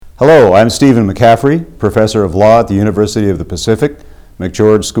Hello, I'm Stephen McCaffrey, Professor of Law at the University of the Pacific,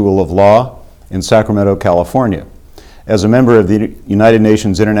 McGeorge School of Law in Sacramento, California. As a member of the United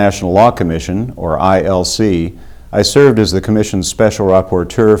Nations International Law Commission, or ILC, I served as the Commission's Special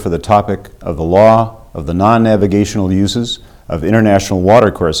Rapporteur for the topic of the law of the non-navigational uses of international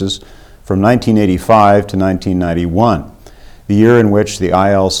watercourses from 1985 to 1991, the year in which the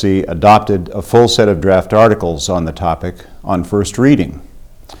ILC adopted a full set of draft articles on the topic on first reading.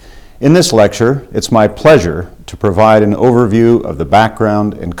 In this lecture, it's my pleasure to provide an overview of the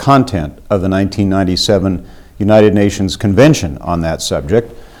background and content of the 1997 United Nations Convention on that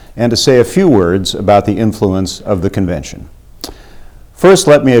subject, and to say a few words about the influence of the Convention. First,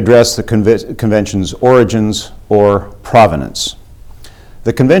 let me address the Convention's origins or provenance.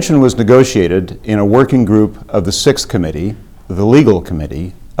 The Convention was negotiated in a working group of the Sixth Committee, the Legal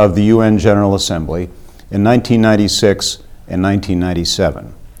Committee of the UN General Assembly in 1996 and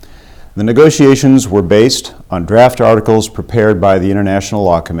 1997. The negotiations were based on draft articles prepared by the International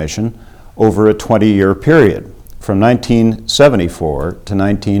Law Commission over a 20-year period, from 1974 to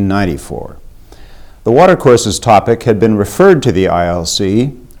 1994. The watercourses topic had been referred to the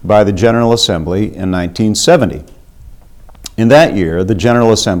ILC by the General Assembly in 1970. In that year, the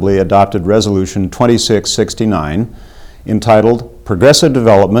General Assembly adopted Resolution 2669, entitled Progressive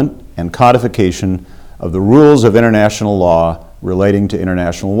Development and Codification of the Rules of International Law relating to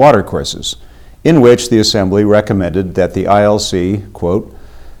international watercourses, in which the Assembly recommended that the ILC, quote,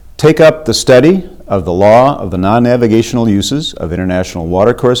 take up the study of the law of the non-navigational uses of international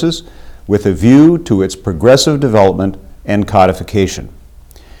watercourses with a view to its progressive development and codification.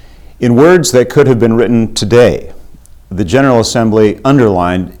 In words that could have been written today, the General Assembly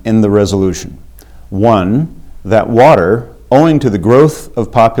underlined in the resolution, one, that water, owing to the growth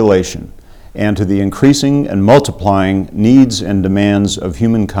of population and to the increasing and multiplying needs and demands of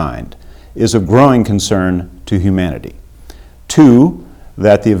humankind, is of growing concern to humanity. Two,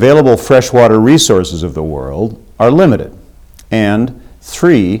 that the available freshwater resources of the world are limited. And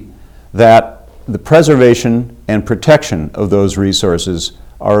three, that the preservation and protection of those resources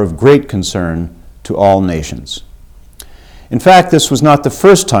are of great concern to all nations. In fact, this was not the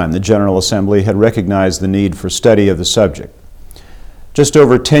first time the General Assembly had recognized the need for study of the subject. Just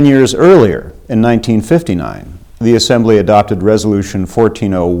over 10 years earlier, in 1959, the Assembly adopted Resolution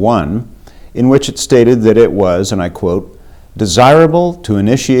 1401, in which it stated that it was, and I quote, desirable to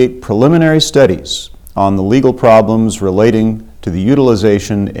initiate preliminary studies on the legal problems relating to the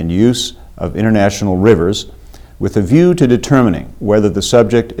utilization and use of international rivers with a view to determining whether the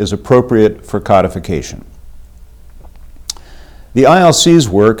subject is appropriate for codification. The ILC's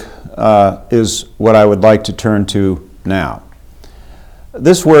work is what I would like to turn to now.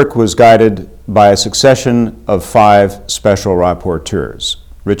 This work was guided by a succession of 5 special rapporteurs: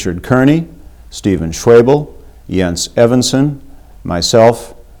 Richard Kearney, Stephen Schwebel, Jens Evensen,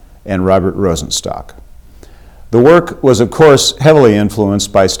 myself, and Robert Rosenstock. The work was, of course, heavily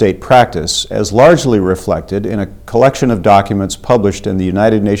influenced by state practice, as largely reflected in a collection of documents published in the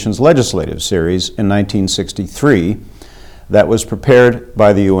United Nations Legislative Series in 1963 that was prepared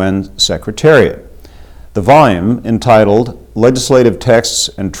by the UN Secretariat. The volume, entitled Legislative Texts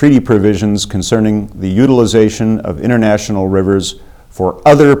and Treaty Provisions Concerning the Utilization of International Rivers for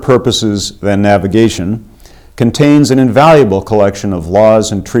Other Purposes Than Navigation, contains an invaluable collection of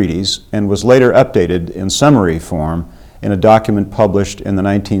laws and treaties and was later updated in summary form in a document published in the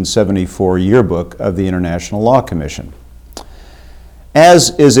 1974 Yearbook of the International Law Commission.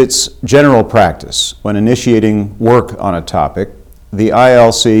 As is its general practice when initiating work on a topic, the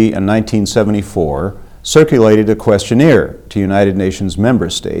ILC in 1974 circulated a questionnaire to United Nations member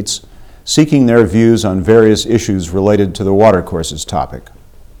states seeking their views on various issues related to the watercourses topic.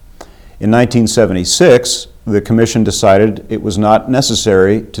 In 1976, the Commission decided it was not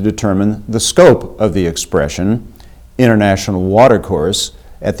necessary to determine the scope of the expression international watercourse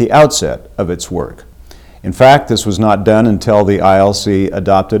at the outset of its work. In fact, this was not done until the ILC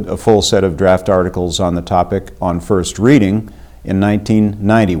adopted a full set of draft articles on the topic on first reading in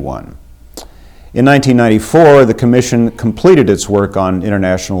 1991. In 1994, the Commission completed its work on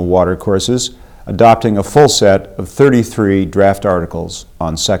international watercourses, adopting a full set of 33 draft articles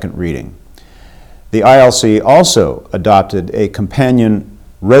on second reading. The ILC also adopted a companion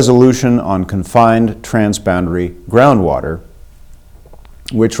resolution on confined transboundary groundwater,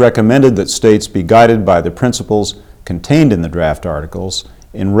 which recommended that states be guided by the principles contained in the draft articles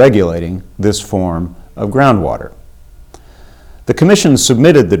in regulating this form of groundwater. The Commission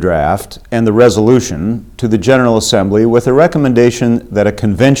submitted the draft and the resolution to the General Assembly with a recommendation that a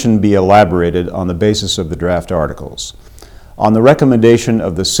convention be elaborated on the basis of the draft articles. On the recommendation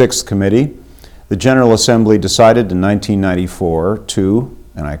of the Sixth Committee, the General Assembly decided in 1994 to,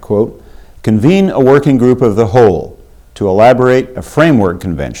 and I quote, convene a working group of the whole to elaborate a framework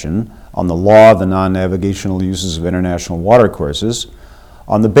convention on the law of the non-navigational uses of international watercourses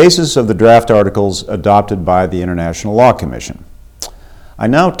on the basis of the draft articles adopted by the International Law Commission. I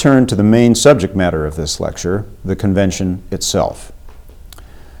now turn to the main subject matter of this lecture, the convention itself.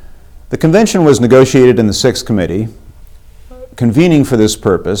 The convention was negotiated in the Sixth Committee, convening for this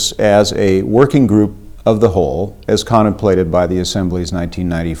purpose as a working group of the whole as contemplated by the Assembly's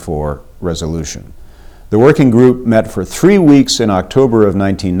 1994 resolution. The working group met for 3 weeks in October of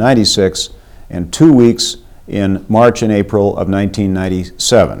 1996 and 2 weeks in March and April of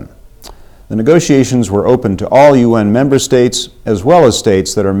 1997. The negotiations were open to all UN member states as well as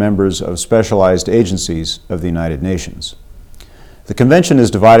states that are members of specialized agencies of the United Nations. The convention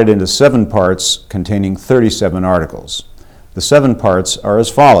is divided into 7 parts containing 37 articles. The 7 parts are as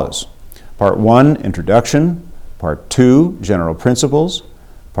follows. Part 1, Introduction. Part 2, General Principles.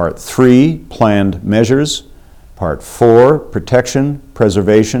 Part 3, Planned Measures. Part 4, Protection,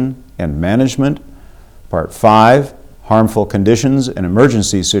 Preservation, and Management. Part 5, Harmful Conditions and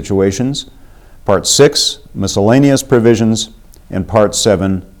Emergency Situations. Part 6, Miscellaneous Provisions. And Part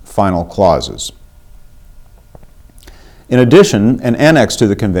 7, Final Clauses. In addition, an annex to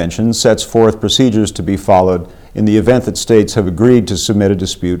the convention sets forth procedures to be followed in the event that states have agreed to submit a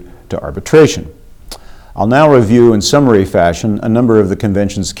dispute to arbitration. I'll now review in summary fashion a number of the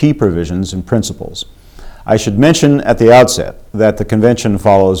convention's key provisions and principles. I should mention at the outset that the convention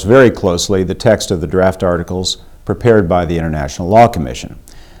follows very closely the text of the draft articles prepared by the International Law Commission.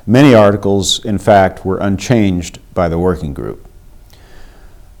 Many articles, in fact, were unchanged by the working group.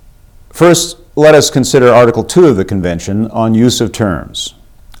 First, let us consider Article 2 of the Convention on use of terms.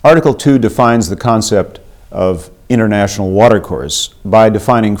 Article 2 defines the concept of international watercourse by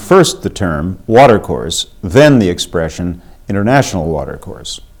defining first the term watercourse, then the expression international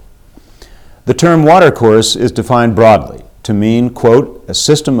watercourse. The term watercourse is defined broadly to mean, quote, a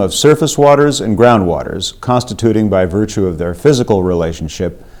system of surface waters and groundwaters constituting by virtue of their physical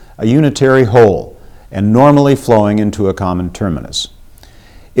relationship a unitary whole and normally flowing into a common terminus.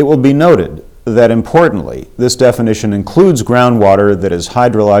 It will be noted that importantly, this definition includes groundwater that is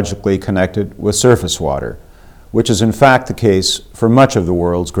hydrologically connected with surface water, which is in fact the case for much of the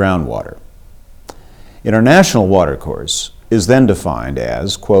world's groundwater. International watercourse is then defined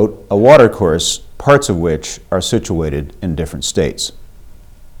as, quote, a watercourse parts of which are situated in different states.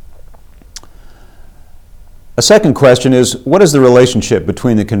 A second question is, what is the relationship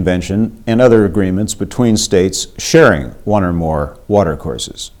between the convention and other agreements between states sharing one or more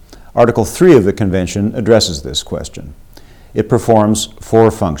watercourses? Article 3 of the Convention addresses this question. It performs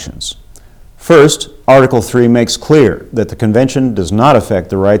 4 functions. First, Article 3 makes clear that the Convention does not affect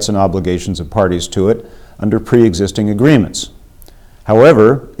the rights and obligations of parties to it under pre-existing agreements.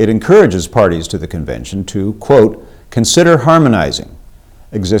 However, it encourages parties to the Convention to, quote, consider harmonizing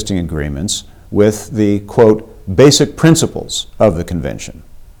existing agreements with the, quote, basic principles of the Convention.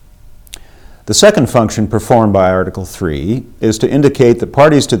 The second function performed by Article 3 is to indicate that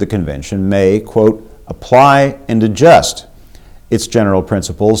parties to the Convention may, quote, apply and adjust its general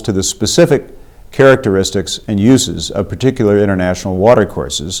principles to the specific characteristics and uses of particular international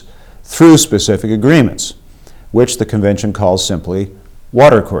watercourses through specific agreements, which the Convention calls simply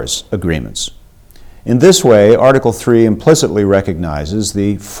watercourse agreements. In this way, Article 3 implicitly recognizes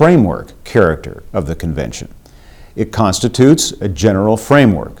the framework character of the Convention. It constitutes a general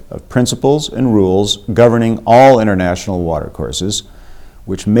framework of principles and rules governing all international watercourses,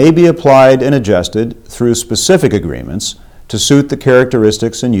 which may be applied and adjusted through specific agreements to suit the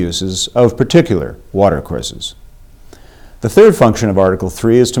characteristics and uses of particular watercourses. The third function of Article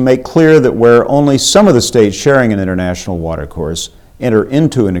 3 is to make clear that where only some of the states sharing an international watercourse enter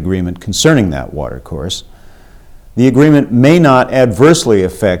into an agreement concerning that watercourse, the agreement may not adversely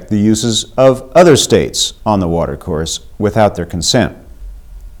affect the uses of other states on the watercourse without their consent.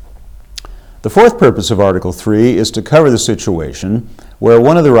 The fourth purpose of Article 3 is to cover the situation where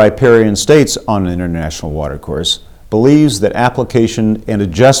one of the riparian states on an international watercourse believes that application and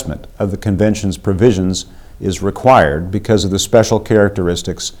adjustment of the Convention's provisions is required because of the special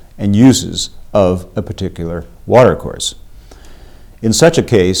characteristics and uses of a particular watercourse. In such a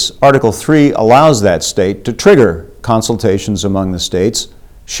case, Article 3 allows that state to trigger consultations among the states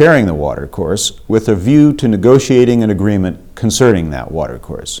sharing the watercourse with a view to negotiating an agreement concerning that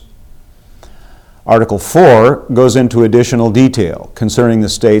watercourse. Article 4 goes into additional detail concerning the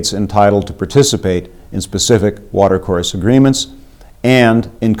states entitled to participate in specific watercourse agreements and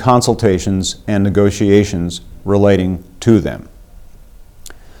in consultations and negotiations relating to them.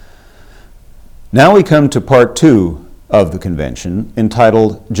 Now we come to Part 2 of the Convention,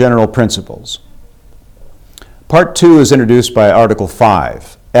 entitled General Principles. Part 2 is introduced by Article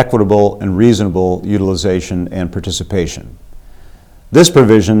 5, Equitable and Reasonable Utilization and Participation. This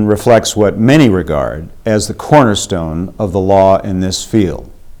provision reflects what many regard as the cornerstone of the law in this field.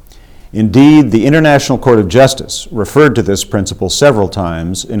 Indeed, the International Court of Justice referred to this principle several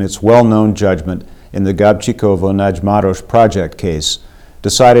times in its well-known judgment in the Gabčíkovo-Nagymaros project case,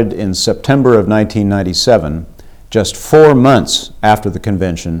 decided in September of 1997, just 4 months after the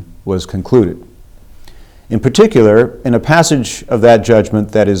convention was concluded. In particular, in a passage of that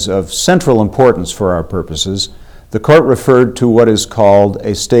judgment that is of central importance for our purposes, the court referred to what is called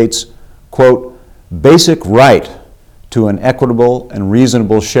a state's, quote, basic right to an equitable and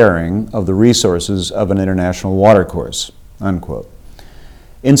reasonable sharing of the resources of an international watercourse, unquote.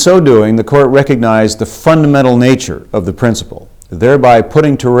 In so doing, the court recognized the fundamental nature of the principle, thereby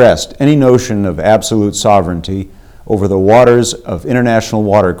putting to rest any notion of absolute sovereignty over the waters of international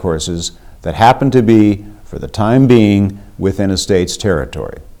watercourses that happen to be, for the time being, within a state's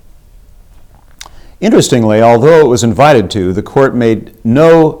territory. Interestingly, although it was invited to, the court made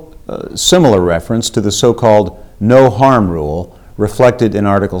no similar reference to the so-called no harm rule reflected in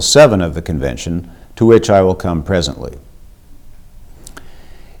Article 7 of the Convention, to which I will come presently.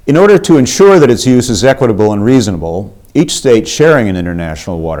 In order to ensure that its use is equitable and reasonable, each state sharing an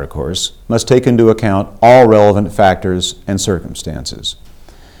international watercourse must take into account all relevant factors and circumstances.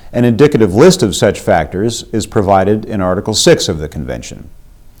 An indicative list of such factors is provided in Article 6 of the Convention.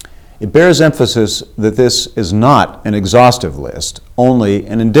 It bears emphasis that this is not an exhaustive list, only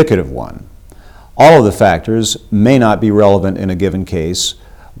an indicative one. All of the factors may not be relevant in a given case,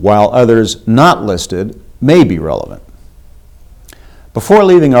 while others not listed may be relevant. Before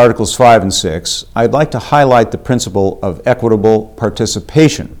leaving Articles 5 and 6, I'd like to highlight the principle of equitable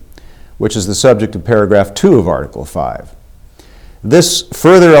participation, which is the subject of paragraph 2 of Article 5. This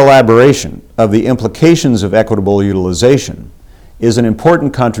further elaboration of the implications of equitable utilization is an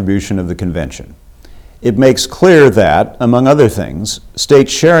important contribution of the Convention. It makes clear that, among other things,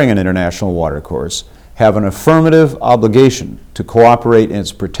 states sharing an international watercourse have an affirmative obligation to cooperate in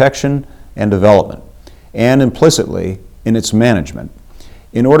its protection and development, and implicitly in its management,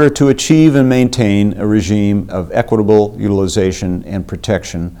 in order to achieve and maintain a regime of equitable utilization and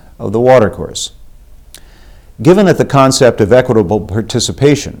protection of the watercourse. Given that the concept of equitable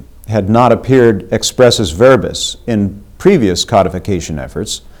participation had not appeared expressus verbis in previous codification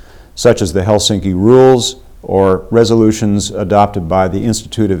efforts, such as the Helsinki Rules or resolutions adopted by the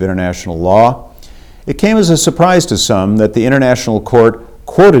Institute of International Law, it came as a surprise to some that the International Court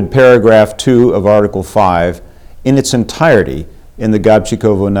quoted paragraph 2 of Article 5 in its entirety in the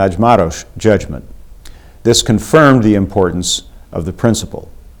Gabčíkovo-Nagymaros judgment. This confirmed the importance of the principle.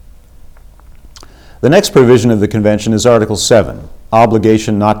 The next provision of the Convention is Article 7,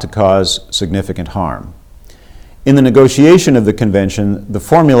 obligation not to cause significant harm. In the negotiation of the Convention, the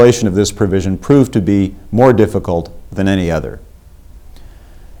formulation of this provision proved to be more difficult than any other.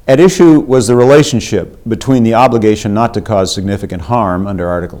 At issue was the relationship between the obligation not to cause significant harm under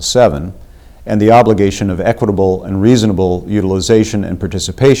Article 7 and the obligation of equitable and reasonable utilization and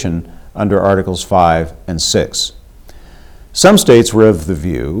participation under Articles 5 and 6. Some states were of the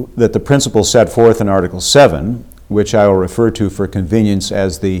view that the principle set forth in Article 7, which I will refer to for convenience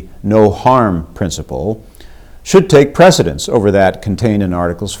as the no harm principle, should take precedence over that contained in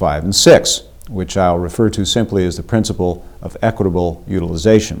Articles 5 and 6, which I'll refer to simply as the principle of equitable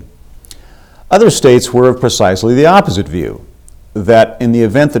utilization. Other states were of precisely the opposite view, that in the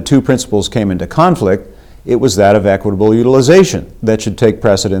event the two principles came into conflict, it was that of equitable utilization that should take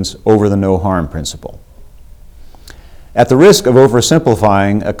precedence over the no harm principle. At the risk of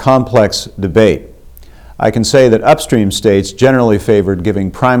oversimplifying a complex debate, I can say that upstream states generally favored giving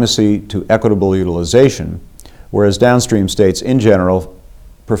primacy to equitable utilization, whereas downstream states in general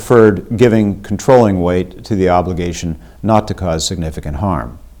preferred giving controlling weight to the obligation not to cause significant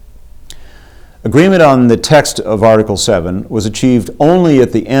harm. Agreement on the text of Article 7 was achieved only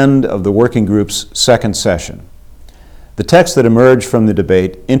at the end of the working group's second session. The text that emerged from the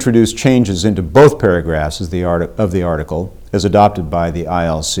debate introduced changes into both paragraphs of the article as adopted by the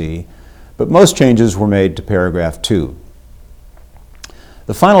ILC, but most changes were made to paragraph 2.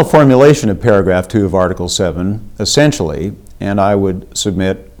 The final formulation of paragraph 2 of Article 7 essentially, and I would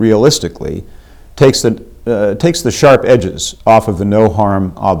submit realistically, takes the sharp edges off of the no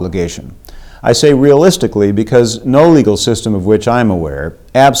harm obligation. I say realistically because no legal system of which I'm aware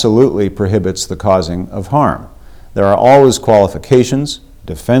absolutely prohibits the causing of harm. There are always qualifications,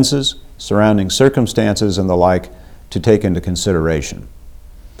 defenses, surrounding circumstances, and the like to take into consideration.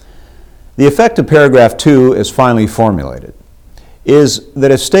 The effect of paragraph 2 as finally formulated is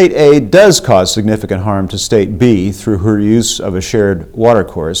that if State A does cause significant harm to State B through her use of a shared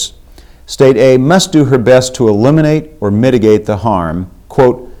watercourse, State A must do her best to eliminate or mitigate the harm,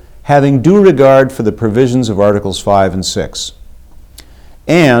 quote, having due regard for the provisions of Articles 5 and 6.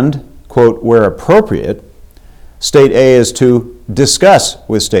 And, quote, where appropriate, State A is to discuss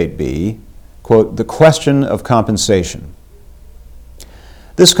with State B, quote, the question of compensation.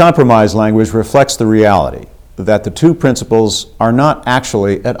 This compromise language reflects the reality that the two principles are not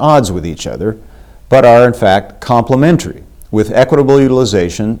actually at odds with each other, but are in fact complementary, with equitable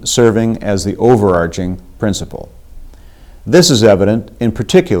utilization serving as the overarching principle. This is evident in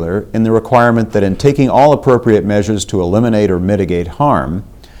particular in the requirement that in taking all appropriate measures to eliminate or mitigate harm,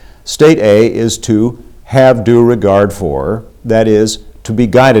 State A is to have due regard for, that is, to be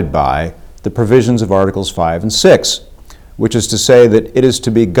guided by, the provisions of Articles 5 and 6, which is to say that it is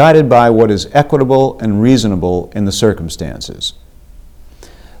to be guided by what is equitable and reasonable in the circumstances.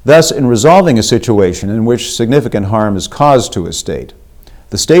 Thus, in resolving a situation in which significant harm is caused to a state,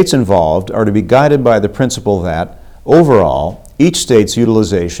 the states involved are to be guided by the principle that, overall, each state's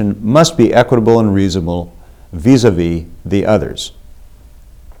utilization must be equitable and reasonable vis-a-vis the others.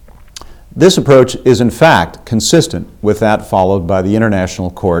 This approach is in fact consistent with that followed by the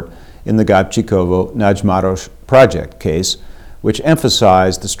International Court in the Gabčíkovo-Nagymaros project case, which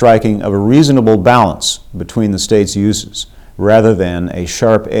emphasized the striking of a reasonable balance between the state's uses rather than a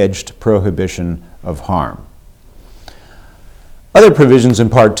sharp-edged prohibition of harm. Other provisions in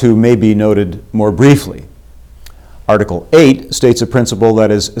Part 2 may be noted more briefly. Article 8 states a principle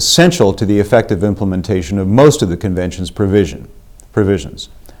that is essential to the effective implementation of most of the Convention's provisions,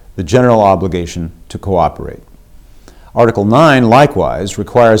 the general obligation to cooperate. Article 9, likewise,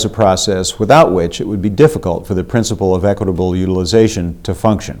 requires a process without which it would be difficult for the principle of equitable utilization to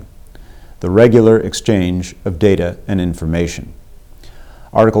function, the regular exchange of data and information.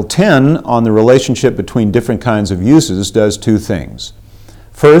 Article 10, on the relationship between different kinds of uses, does two things.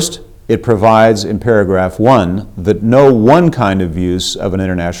 First, it provides in paragraph 1 that no one kind of use of an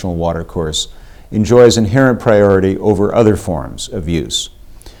international watercourse enjoys inherent priority over other forms of use.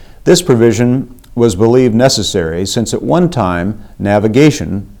 This provision was believed necessary since at one time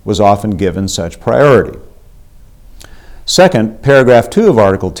navigation was often given such priority. Second, paragraph 2 of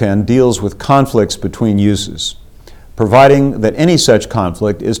Article 10 deals with conflicts between uses, providing that any such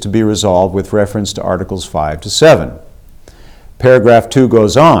conflict is to be resolved with reference to Articles 5 to 7. Paragraph 2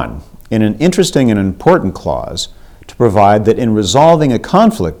 goes on, in an interesting and important clause, to provide that in resolving a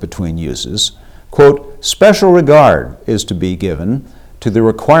conflict between uses, quote, special regard is to be given to the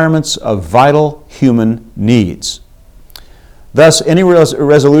requirements of vital human needs. Thus, any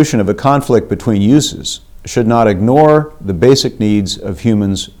resolution of a conflict between uses should not ignore the basic needs of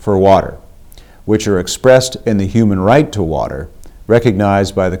humans for water, which are expressed in the human right to water,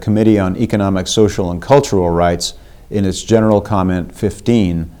 recognized by the Committee on Economic, Social, and Cultural Rights in its General Comment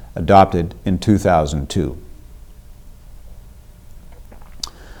 15, adopted in 2002.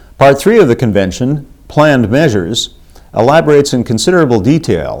 Part 3 of the Convention, Planned Measures, elaborates in considerable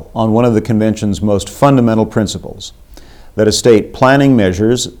detail on one of the Convention's most fundamental principles, that a state planning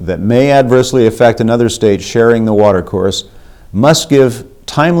measures that may adversely affect another state sharing the watercourse must give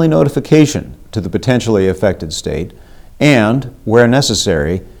timely notification to the potentially affected state and, where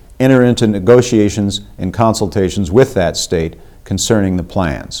necessary, enter into negotiations and consultations with that state concerning the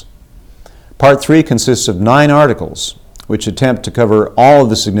plans. Part 3 consists of 9 articles which attempt to cover all of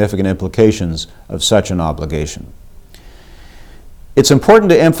the significant implications of such an obligation. It's important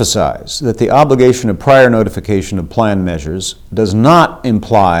to emphasize that the obligation of prior notification of planned measures does not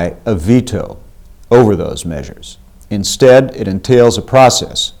imply a veto over those measures. Instead, it entails a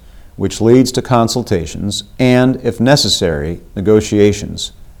process which leads to consultations and, if necessary,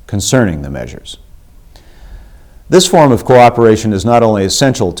 negotiations concerning the measures. This form of cooperation is not only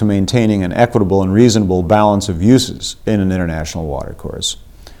essential to maintaining an equitable and reasonable balance of uses in an international watercourse,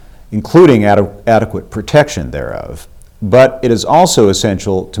 including adequate protection thereof, but it is also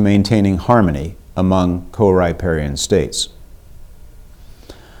essential to maintaining harmony among co-riparian states.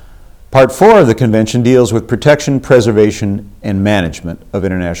 Part 4 of the Convention deals with protection, preservation, and management of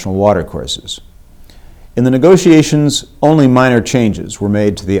international watercourses. In the negotiations, only minor changes were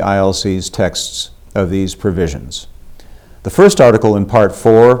made to the ILC's texts of these provisions. The first article in Part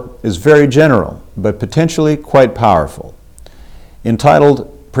 4 is very general, but potentially quite powerful.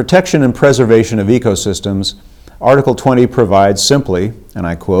 Entitled Protection and Preservation of Ecosystems, Article 20 provides simply, and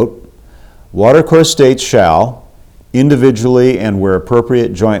I quote, watercourse states shall, individually and where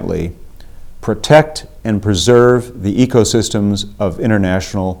appropriate jointly, protect and preserve the ecosystems of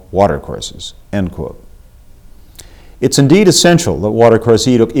international watercourses," end quote. It's indeed essential that watercourse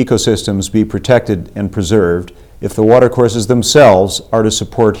ecosystems be protected and preserved if the watercourses themselves are to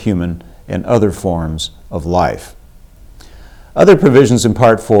support human and other forms of life. Other provisions in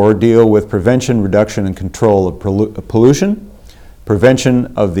Part 4 deal with prevention, reduction, and control of pollution,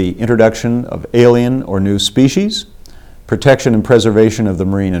 prevention of the introduction of alien or new species, protection and preservation of the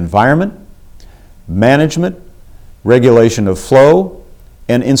marine environment, management, regulation of flow,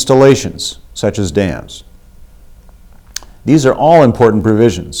 and installations, such as dams. These are all important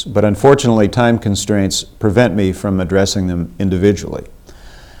provisions, but unfortunately time constraints prevent me from addressing them individually.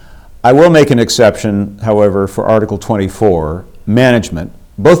 I will make an exception, however, for Article 24, management,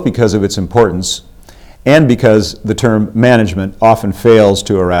 both because of its importance and because the term management often fails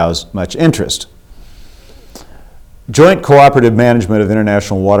to arouse much interest. Joint cooperative management of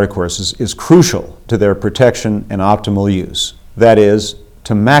international watercourses is crucial to their protection and optimal use, that is,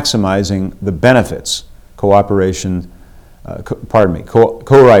 to maximizing the benefits co-riparians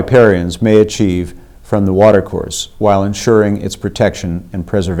may achieve from the watercourse while ensuring its protection and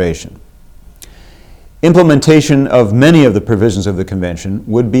preservation. Implementation of many of the provisions of the Convention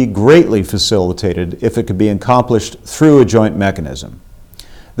would be greatly facilitated if it could be accomplished through a joint mechanism.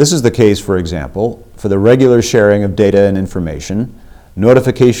 This is the case, for example, for the regular sharing of data and information,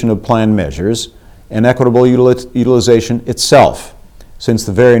 notification of planned measures, and equitable utilization itself, since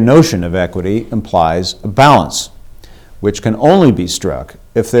the very notion of equity implies a balance, which can only be struck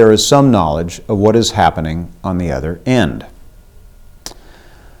if there is some knowledge of what is happening on the other end.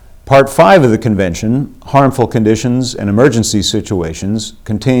 Part 5 of the Convention, Harmful Conditions and Emergency Situations,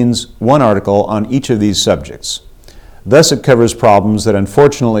 contains one article on each of these subjects. Thus, it covers problems that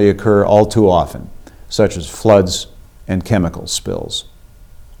unfortunately occur all too often, such as floods and chemical spills.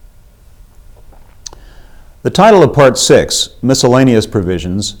 The title of Part 6, Miscellaneous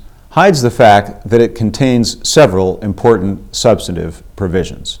Provisions, hides the fact that it contains several important substantive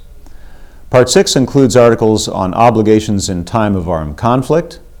provisions. Part 6 includes articles on obligations in time of armed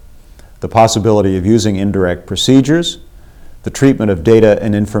conflict, the possibility of using indirect procedures, the treatment of data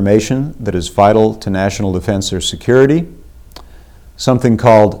and information that is vital to national defense or security, something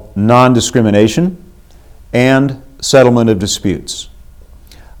called non-discrimination, and settlement of disputes.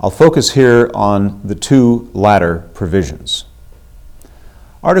 I'll focus here on the two latter provisions.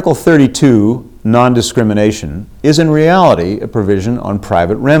 Article 32, non-discrimination, is in reality a provision on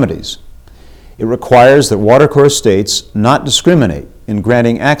private remedies. It requires that watercourse states not discriminate in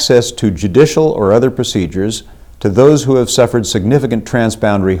granting access to judicial or other procedures to those who have suffered significant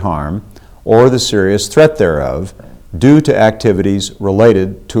transboundary harm or the serious threat thereof due to activities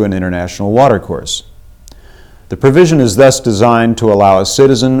related to an international watercourse. The provision is thus designed to allow a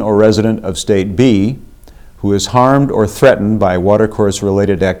citizen or resident of State B who is harmed or threatened by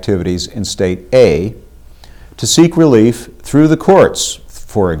watercourse-related activities in State A to seek relief through the courts,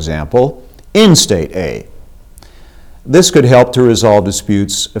 for example, in State A. This could help to resolve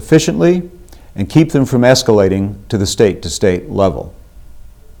disputes efficiently and keep them from escalating to the state-to-state level.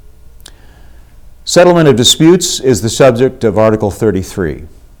 Settlement of disputes is the subject of Article 33.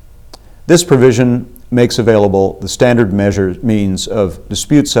 This provision makes available the standard means of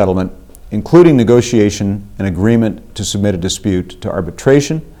dispute settlement, including negotiation and agreement to submit a dispute to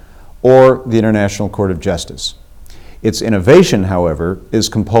arbitration or the International Court of Justice. Its innovation, however, is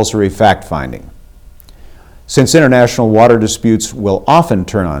compulsory fact-finding. Since international water disputes will often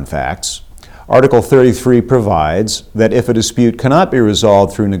turn on facts, Article 33 provides that if a dispute cannot be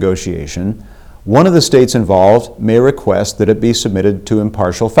resolved through negotiation, one of the states involved may request that it be submitted to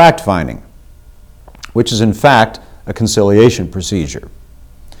impartial fact-finding, which is in fact a conciliation procedure.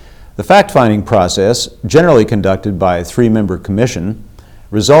 The fact-finding process, generally conducted by a 3-member commission,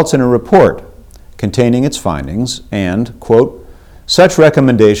 results in a report containing its findings and, quote, such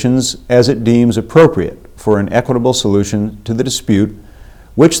recommendations as it deems appropriate for an equitable solution to the dispute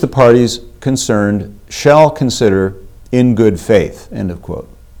which the parties concerned shall consider in good faith, end of quote.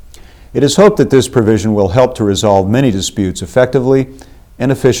 It is hoped that this provision will help to resolve many disputes effectively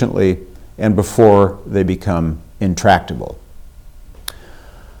and efficiently and before they become intractable.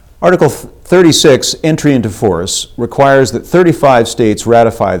 Article 36, entry into force, requires that 35 states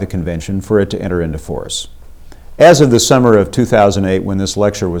ratify the convention for it to enter into force. As of the summer of 2008, when this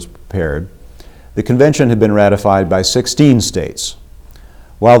lecture was prepared, the convention had been ratified by 16 states.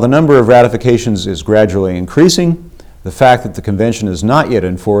 While the number of ratifications is gradually increasing, the fact that the convention is not yet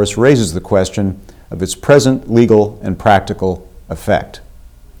in force raises the question of its present legal and practical effect.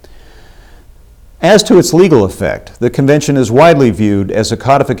 As to its legal effect, the Convention is widely viewed as a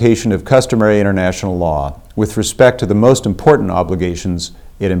codification of customary international law with respect to the most important obligations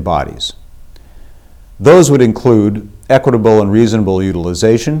it embodies. Those would include equitable and reasonable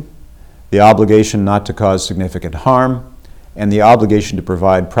utilization, the obligation not to cause significant harm, and the obligation to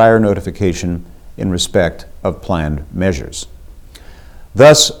provide prior notification in respect of planned measures.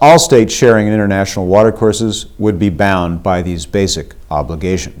 Thus, all states sharing in international watercourses would be bound by these basic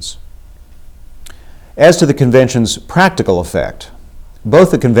obligations. As to the Convention's practical effect,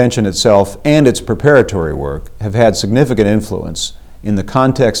 both the Convention itself and its preparatory work have had significant influence in the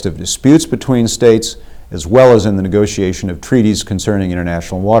context of disputes between states as well as in the negotiation of treaties concerning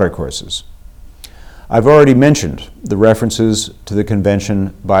international watercourses. I've already mentioned the references to the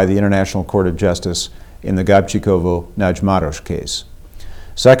Convention by the International Court of Justice in the Gabčíkovo-Nagymaros case.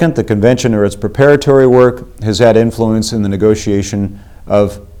 Second, the Convention or its preparatory work has had influence in the negotiation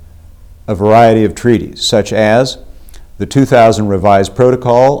of a variety of treaties, such as the 2000 revised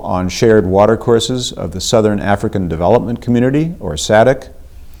protocol on shared watercourses of the Southern African Development Community, or SADC,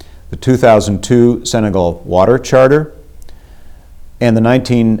 the 2002 Senegal Water Charter, and the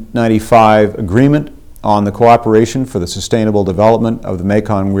 1995 Agreement on the Cooperation for the Sustainable Development of the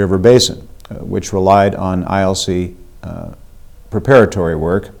Mekong River Basin, which relied on ILC preparatory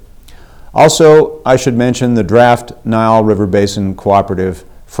work. Also, I should mention the draft Nile River Basin Cooperative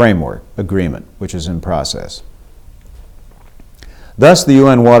Framework Agreement, which is in process. Thus, the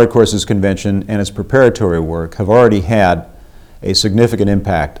UN Watercourses Convention and its preparatory work have already had a significant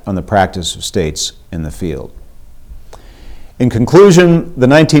impact on the practice of states in the field. In conclusion, the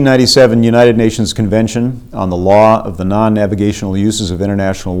 1997 United Nations Convention on the Law of the Non-Navigational Uses of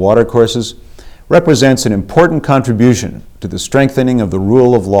International Watercourses represents an important contribution to the strengthening of the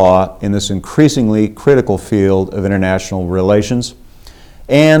rule of law in this increasingly critical field of international relations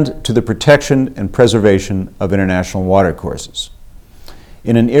and to the protection and preservation of international watercourses.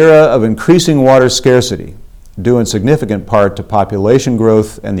 In an era of increasing water scarcity, due in significant part to population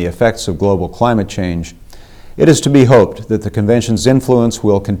growth and the effects of global climate change, it is to be hoped that the Convention's influence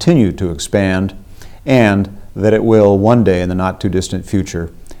will continue to expand and that it will one day in the not too distant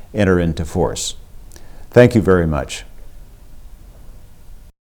future enter into force. Thank you very much.